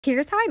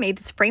Here's how I made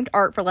this framed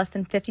art for less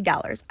than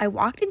 $50. I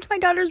walked into my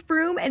daughter's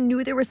room and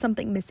knew there was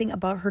something missing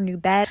about her new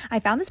bed. I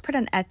found this print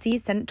on Etsy,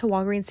 sent it to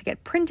Walgreens to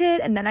get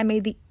printed, and then I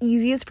made the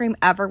easiest frame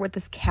ever with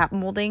this cap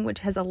molding, which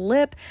has a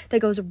lip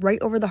that goes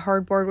right over the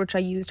hardboard, which I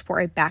used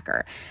for a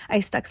backer. I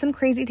stuck some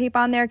crazy tape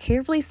on there,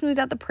 carefully smoothed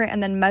out the print,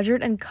 and then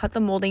measured and cut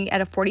the molding at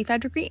a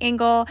 45-degree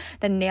angle,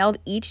 then nailed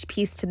each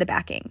piece to the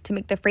backing. To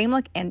make the frame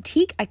look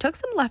antique, I took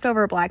some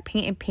leftover black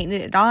paint and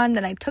painted it on,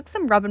 then I took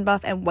some Rub 'n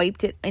Buff and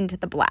wiped it into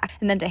the black.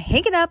 And then to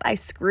hang it up, I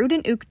screwed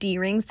in ook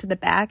D-rings to the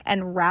back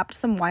and wrapped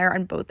some wire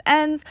on both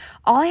ends.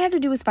 All I had to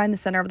do was find the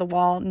center of the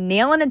wall,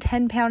 nail in a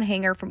 10-pound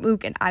hanger from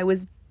ook, and I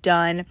was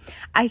done.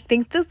 I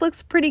think this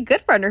looks pretty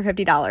good for under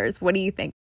 $50. What do you think?